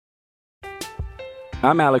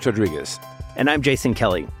I'm Alex Rodriguez. And I'm Jason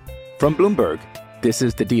Kelly. From Bloomberg, this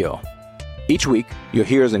is The Deal. Each week, you'll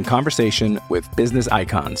hear us in conversation with business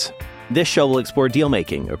icons. This show will explore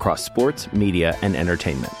deal-making across sports, media, and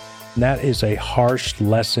entertainment. That is a harsh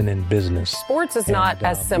lesson in business. Sports is not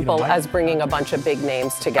as simple as bringing a bunch of big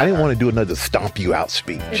names together. I didn't want to do another stomp you out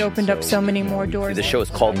speech. It opened up so many more doors. The show is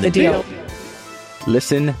called The Deal.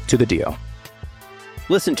 Listen to The Deal.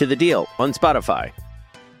 Listen to The Deal on Spotify.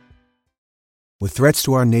 With threats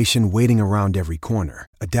to our nation waiting around every corner,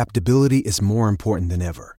 adaptability is more important than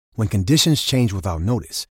ever. When conditions change without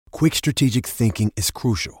notice, quick strategic thinking is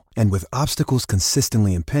crucial. And with obstacles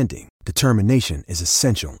consistently impending, determination is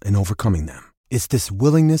essential in overcoming them. It's this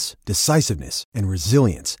willingness, decisiveness, and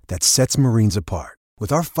resilience that sets Marines apart.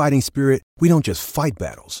 With our fighting spirit, we don't just fight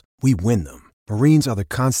battles, we win them. Marines are the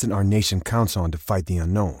constant our nation counts on to fight the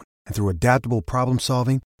unknown. And through adaptable problem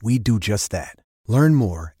solving, we do just that. Learn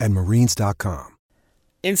more at marines.com.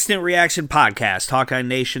 Instant Reaction Podcast,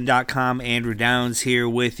 HawkeyeNation.com. Andrew Downs here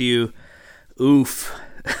with you. Oof.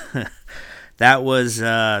 That was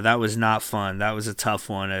not fun. That was a tough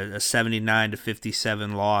one. A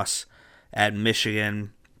 79-57 loss at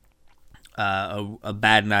Michigan. A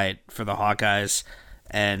bad night for the Hawkeyes,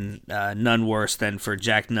 and none worse than for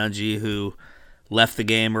Jack Nunge, who left the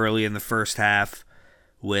game early in the first half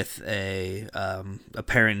with a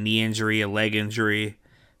apparent knee injury, a leg injury.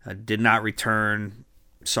 Did not return.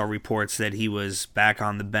 Saw reports that he was back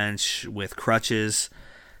on the bench with crutches.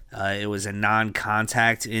 It was a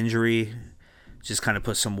non-contact injury. Just kind of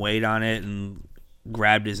put some weight on it and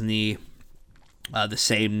grabbed his knee, the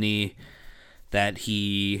same knee that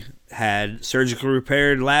he had surgically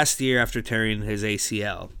repaired last year after tearing his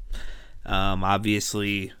ACL.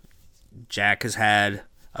 Obviously, Jack has had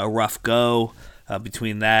a rough go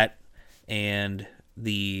between that and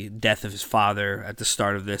the death of his father at the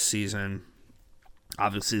start of this season.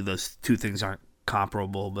 Obviously, those two things aren't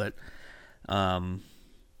comparable, but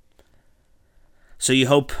so you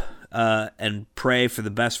hope and pray for the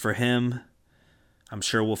best for him. I'm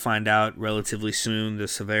sure we'll find out relatively soon the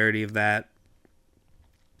severity of that.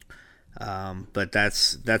 But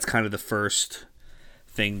that's kind of the first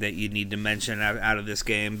thing that you need to mention out of this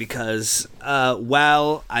game, because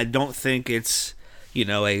while I don't think it's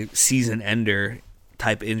a season ender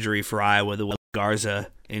type injury for Iowa, the Garza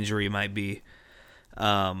injury might be,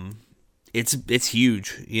 it's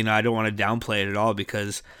huge. I don't want to downplay it at all,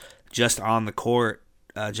 because just on the court,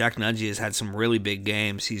 Jack Nunge has had some really big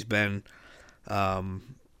games. He's been a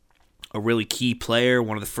really key player,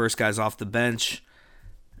 one of the first guys off the bench,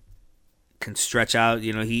 can stretch out.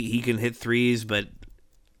 He can hit threes, but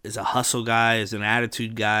is a hustle guy, is an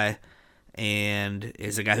attitude guy, and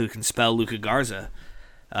is a guy who can spell Luka Garza.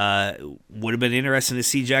 Would have been interesting to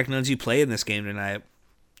see Jack Nunge play in this game tonight.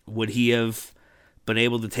 Would he have been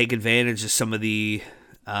able to take advantage of some of the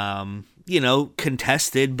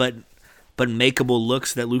contested but makeable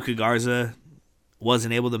looks that Luka Garza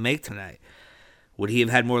wasn't able to make tonight? Would he have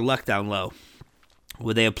had more luck down low?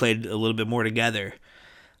 Would they have played a little bit more together?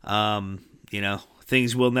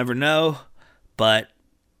 Things we'll never know, but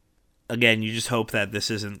again, you just hope that this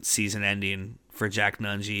isn't season ending for Jack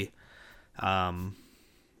Nunge.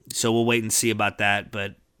 So we'll wait and see about that,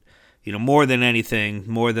 but more than anything,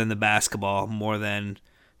 more than the basketball, more than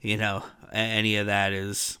any of that,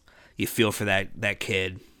 is you feel for that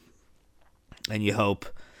kid, and you hope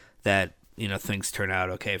that things turn out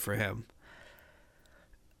okay for him.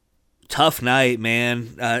 Tough night,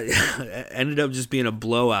 man. Ended up just being a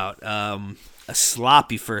blowout. A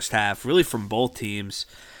sloppy first half, really, from both teams.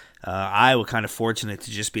 Iowa kind of fortunate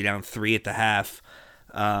to just be down 3 at the half,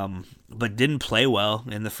 but didn't play well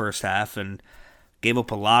in the first half and gave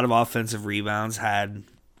up a lot of offensive rebounds, had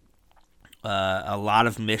a lot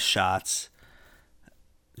of missed shots.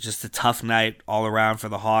 Just a tough night all around for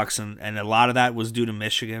the Hawks, and a lot of that was due to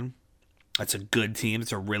Michigan. That's a good team.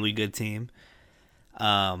 It's a really good team.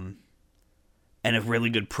 And a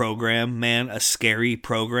really good program, man. A scary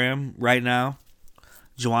program right now.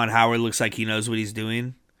 Juwan Howard looks like he knows what he's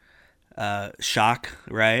doing. Shock,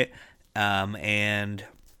 right? And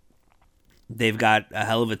they've got a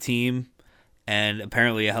hell of a team and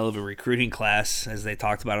apparently a hell of a recruiting class, as they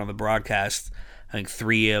talked about on the broadcast. I think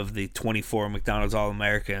 3 of the 24 McDonald's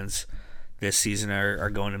All-Americans this season are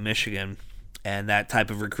going to Michigan. And that type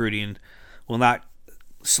of recruiting will not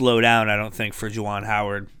slow down, I don't think, for Juwan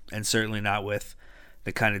Howard, and certainly not with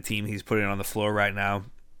the kind of team he's putting on the floor right now.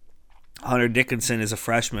 Hunter Dickinson is a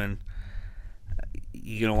freshman.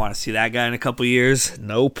 You going to want to see that guy in a couple years?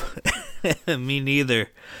 Nope. Me neither.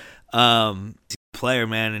 Player,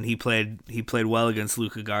 man, and he played well against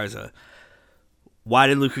Luka Garza. Why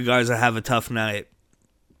did Luka Garza have a tough night?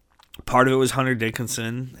 Part of it was Hunter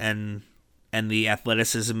Dickinson and the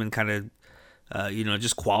athleticism and kind of,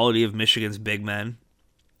 just quality of Michigan's big men.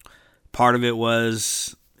 Part of it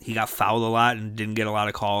was he got fouled a lot and didn't get a lot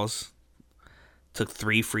of calls. Took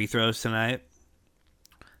 3 free throws tonight.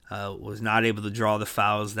 Was not able to draw the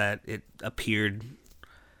fouls that it appeared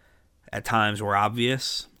at times were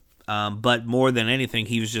obvious. But more than anything,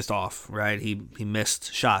 he was just off, right? He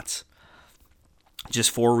missed shots.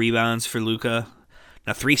 Just 4 rebounds for Luka.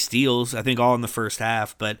 Now 3 steals, I think all in the first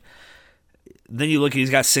half. But then you look, he's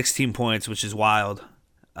got 16 points, which is wild.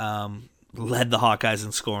 Led the Hawkeyes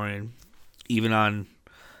in scoring, even on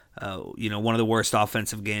one of the worst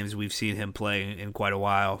offensive games we've seen him play in quite a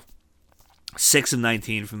while. 6 of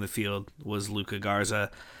 19 from the field was Luka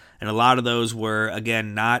Garza. And a lot of those were,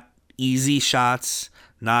 again, not easy shots,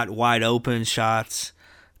 not wide open shots,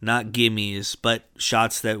 not gimmies, but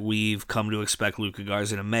shots that we've come to expect Luka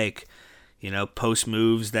Garza to make. Post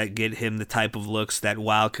moves that get him the type of looks that,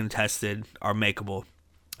 while contested, are makeable.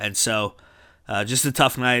 And so, just a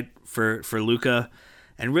tough night for Luka.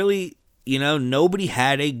 And really, nobody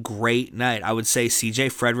had a great night. I would say C.J.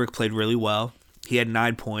 Frederick played really well. He had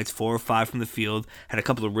 9 points, 4 of 5 from the field, had a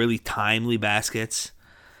couple of really timely baskets.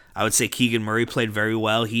 I would say Keegan Murray played very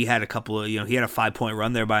well. He had a couple of, he had a 5-point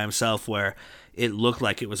run there by himself where it looked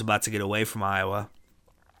like it was about to get away from Iowa.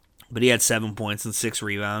 But he had 7 points and 6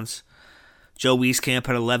 rebounds. Joe Wieskamp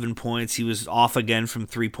had 11 points. He was off again from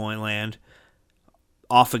three-point land.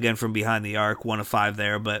 Off again from behind the arc, 1 of 5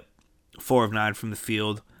 there, but 4 of 9 from the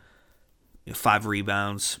field. 5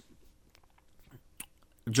 rebounds.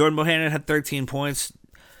 Jordan Bohannon had 13 points,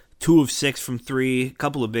 2 of 6 from 3, a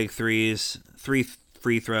couple of big threes, 3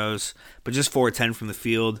 free throws, but just 4 of 10 from the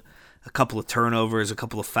field, a couple of turnovers, a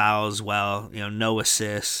couple of fouls, no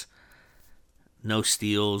assists, no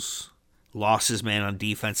steals, lost his man on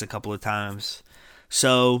defense a couple of times.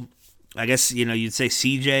 So I guess, you'd say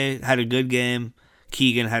CJ had a good game,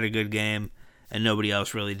 Keegan had a good game, and nobody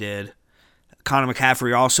else really did. Connor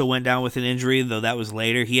McCaffrey also went down with an injury, though that was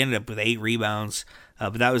later. He ended up with 8 rebounds.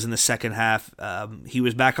 But that was in the second half. He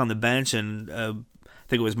was back on the bench, and I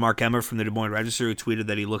think it was Mark Emmer from the Des Moines Register who tweeted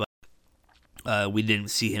that he looked like we didn't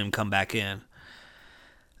see him come back in.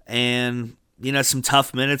 And, some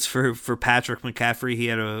tough minutes for Patrick McCaffrey. He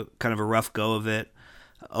had a kind of a rough go of it.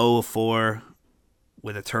 0 of 4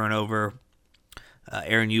 with a turnover.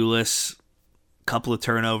 Aaron Eulis, couple of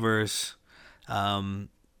turnovers.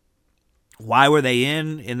 Why were they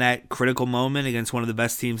in that critical moment against one of the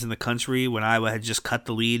best teams in the country when Iowa had just cut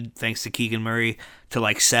the lead, thanks to Keegan Murray,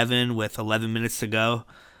 to 7 with 11 minutes to go?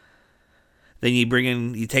 Then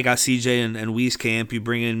you take out CJ and Wieskamp, you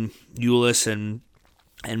bring in Eulis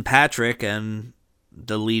and Patrick, and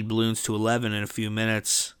the lead balloons to 11 in a few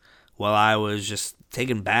minutes while Iowa was just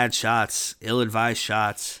taking bad shots, ill-advised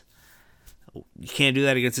shots. You can't do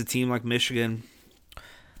that against a team like Michigan.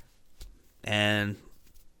 And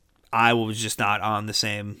Iowa was just not on the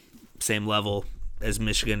same level as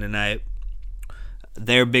Michigan tonight.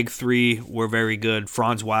 Their big 3 were very good.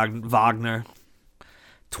 Franz Wagner,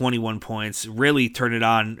 21 points. Really turned it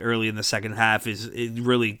on early in the second half. It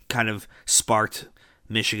really kind of sparked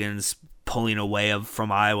Michigan's pulling away from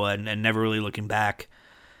Iowa and never really looking back.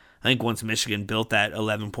 I think once Michigan built that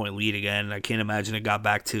 11-point lead again, I can't imagine it got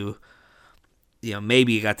back to,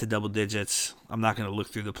 maybe it got to double digits. I'm not going to look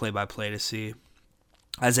through the play-by-play to see.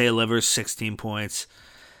 Isaiah Livers, 16 points,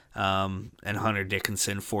 and Hunter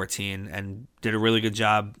Dickinson, 14, and did a really good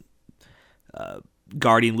job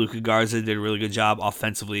guarding Luka Garza, did a really good job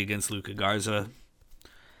offensively against Luka Garza.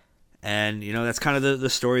 And, that's kind of the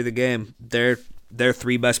story of the game. Their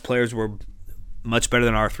 3 best players were much better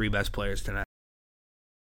than our 3 best players tonight.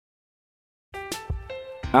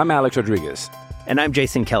 I'm Alex Rodriguez. And I'm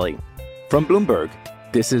Jason Kelly. From Bloomberg,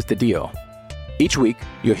 this is The Deal. Each week,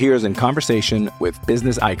 you'll hear us in conversation with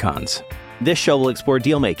business icons. This show will explore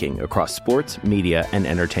deal-making across sports, media, and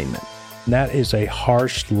entertainment. That is a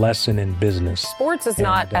harsh lesson in business. Sports is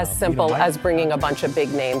not as simple as bringing a bunch of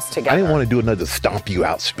big names together. I didn't want to do another stomp you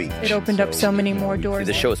out speech. It opened up so many more doors.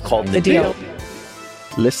 The show is called The Deal.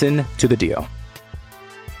 Listen to The Deal.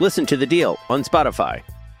 Listen to The Deal on Spotify.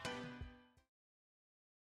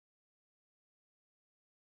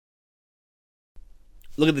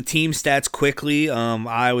 Look at the team stats quickly.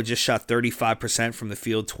 Iowa just shot 35% from the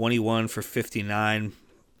field, 21 for 59,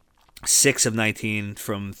 6 of 19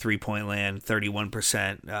 from three-point land,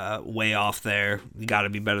 31%. Way off there. You got to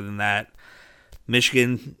be better than that.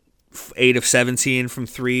 Michigan, 8 of 17 from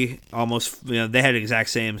 3. Almost, they had the exact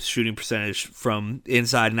same shooting percentage from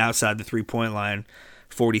inside and outside the three-point line,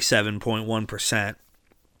 47.1%.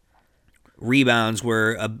 Rebounds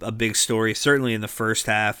were a big story, certainly in the first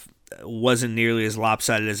half. wasn't nearly as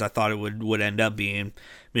lopsided as I thought it would end up being.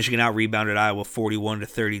 Michigan out-rebounded Iowa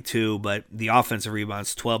 41-32, but the offensive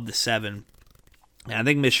rebounds 12-7. And I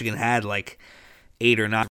think Michigan had like 8 or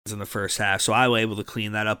 9 in the first half, so Iowa able to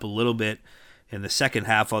clean that up a little bit in the second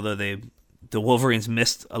half, although the Wolverines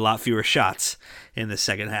missed a lot fewer shots in the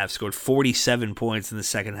second half, scored 47 points in the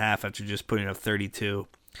second half after just putting up 32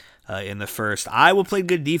 in the first. Iowa played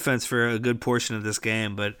good defense for a good portion of this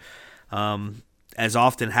game, but as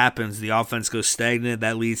often happens, the offense goes stagnant.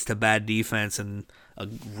 That leads to bad defense, and a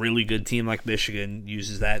really good team like Michigan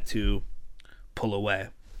uses that to pull away.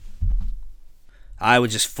 Iowa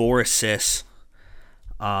just 4 assists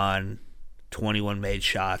on 21 made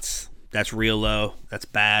shots. That's real low. That's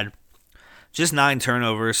bad. Just 9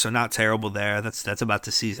 turnovers, so not terrible there. That's about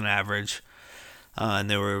the season average. And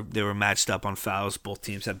they were matched up on fouls. Both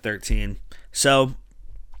teams had 13. So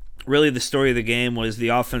really the story of the game was the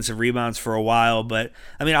offensive rebounds for a while. But,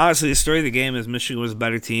 I mean, honestly, the story of the game is Michigan was a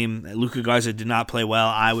better team. Luka Garza did not play well.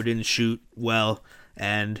 Iowa didn't shoot well.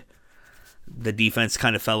 And the defense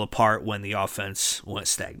kind of fell apart when the offense went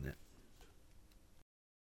stagnant.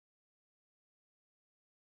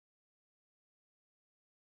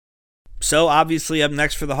 So, obviously, up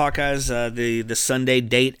next for the Hawkeyes, the Sunday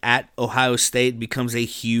date at Ohio State becomes a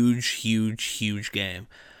huge game.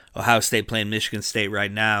 Ohio State playing Michigan State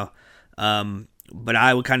right now. But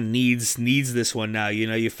Iowa kind of needs this one now. You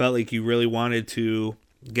know, you felt like you really wanted to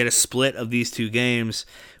get a split of these two games.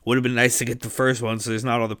 Would have been nice to get the first one so there's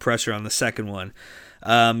not all the pressure on the second one.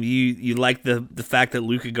 You like the fact that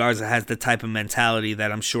Luka Garza has the type of mentality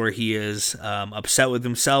that I'm sure he is upset with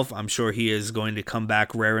himself. I'm sure he is going to come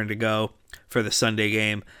back raring to go for the Sunday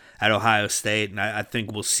game at Ohio State, and I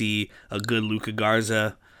think we'll see a good Luka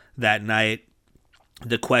Garza that night.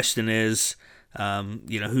 The question is,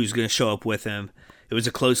 who's going to show up with him. It was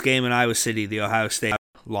a close game in Iowa City. The Ohio State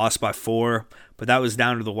lost by 4, but that was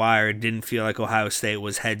down to the wire. It didn't feel like Ohio State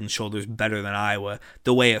was head and shoulders better than Iowa,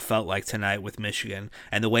 the way it felt like tonight with Michigan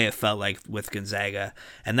and the way it felt like with Gonzaga.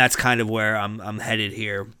 And that's kind of where I'm headed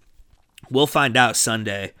here. We'll find out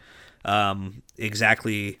Sunday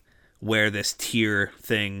exactly where this tier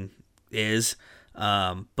thing is,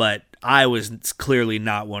 but Iowa's clearly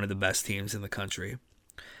not one of the best teams in the country.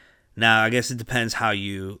 Now, I guess it depends how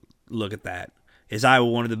you look at that. Is Iowa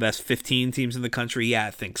one of the best 15 teams in the country? Yeah,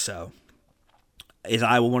 I think so. Is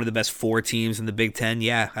Iowa one of the best 4 teams in the Big Ten?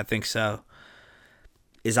 Yeah, I think so.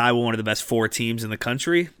 Is Iowa one of the best 4 teams in the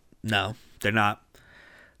country? No, they're not.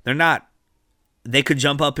 They're not. They could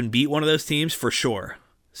jump up and beat one of those teams for sure.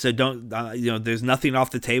 So don't, there's nothing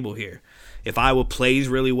off the table here. If Iowa plays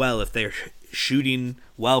really well, if they're shooting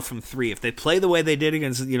well from 3, if they play the way they did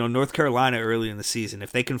against North Carolina early in the season,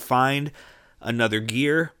 if they can find another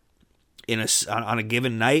gear on a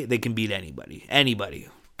given night, they can beat anybody.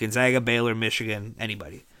 Gonzaga, Baylor, Michigan,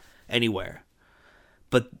 anybody, anywhere.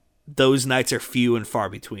 But those nights are few and far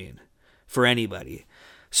between for anybody.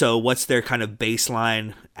 So what's their kind of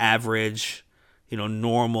baseline, average,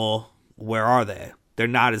 normal? Where are they? They're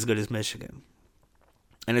not as good as Michigan.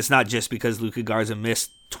 And it's not just because Luka Garza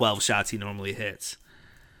missed 12 shots he normally hits.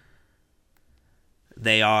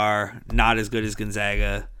 They are not as good as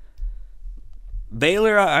Gonzaga.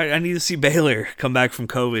 Baylor, I need to see Baylor come back from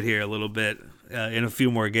COVID here a little bit in a few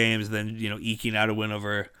more games than eking out a win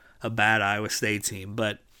over a bad Iowa State team.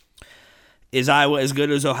 But is Iowa as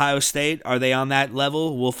good as Ohio State? Are they on that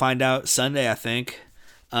level? We'll find out Sunday, I think.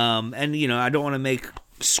 And I don't want to make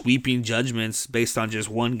sweeping judgments based on just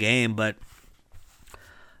one game, but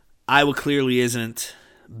Iowa clearly isn't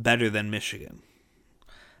better than Michigan.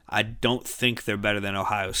 I don't think they're better than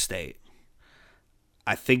Ohio State.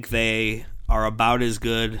 I think they are about as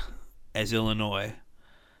good as Illinois.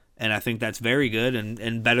 And I think that's very good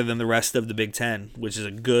and better than the rest of the Big Ten, which is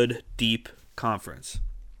a good, deep conference.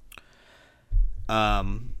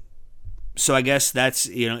 So I guess that's,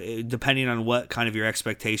 depending on what kind of your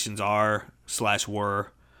expectations are /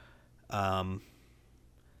 were,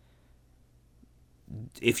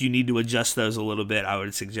 if you need to adjust those a little bit, I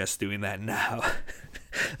would suggest doing that now.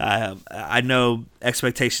 I know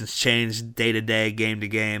expectations change day to day, game to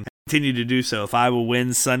game. Continue to do so. If Iowa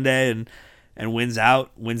wins Sunday and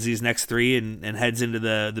wins these next 3 and heads into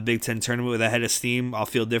the Big Ten tournament with a head of steam, I'll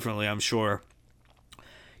feel differently, I'm sure.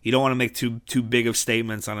 You don't want to make too big of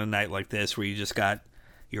statements on a night like this where you just got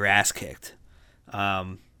your ass kicked.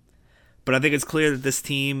 But I think it's clear that this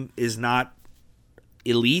team is not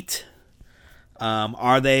elite.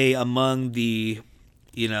 Are they among the,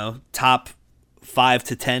 top 5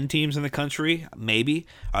 to 10 teams in the country? Maybe.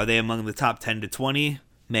 Are they among the top 10 to 20?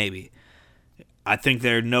 Maybe. I think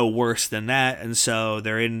they're no worse than that, and so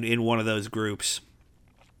they're in one of those groups.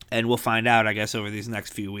 And we'll find out, I guess, over these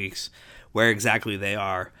next few weeks where exactly they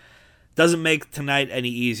are. Doesn't make tonight any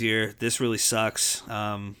easier. This really sucks.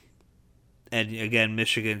 And again,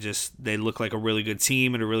 Michigan they look like a really good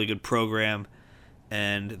team and a really good program.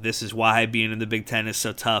 And this is why being in the Big Ten is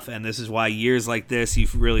so tough. And this is why years like this you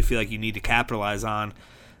really feel like you need to capitalize on,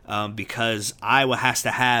 because Iowa has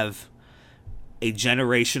to have a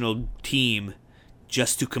generational team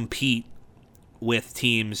just to compete with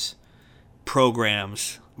teams,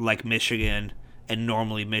 programs like Michigan and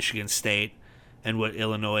normally Michigan State and what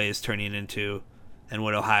Illinois is turning into and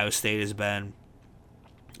what Ohio State has been,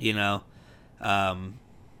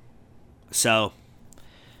 So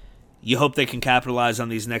you hope they can capitalize on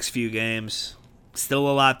these next few games. Still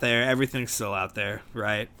a lot there. Everything's still out there,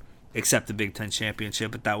 right? Except the Big Ten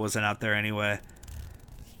championship, but that wasn't out there anyway.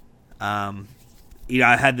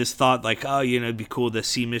 I had this thought like, it'd be cool to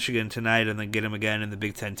see Michigan tonight and then get them again in the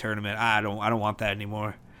Big Ten tournament. I don't want that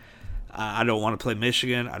anymore. I don't want to play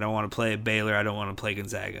Michigan. I don't want to play Baylor. I don't want to play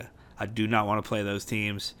Gonzaga. I do not want to play those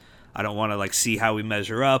teams. I don't want to see how we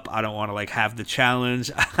measure up. I don't want to have the challenge.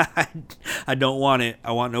 I don't want it.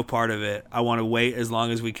 I want no part of it. I want to wait as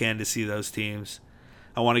long as we can to see those teams.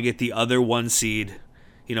 I want to get the other 1 seed.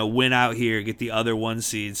 Win out here, get the other 1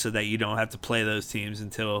 seed so that you don't have to play those teams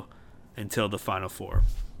until the Final Four.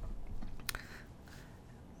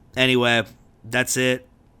 Anyway, that's it.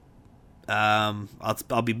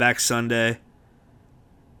 I'll be back Sunday.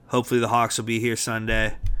 Hopefully the Hawks will be here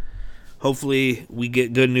Sunday. Hopefully we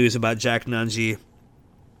get good news about Jack Nunge.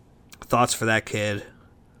 Thoughts for that kid.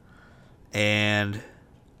 And,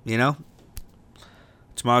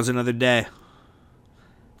 tomorrow's another day.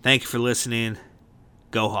 Thank you for listening.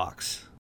 Go Hawks.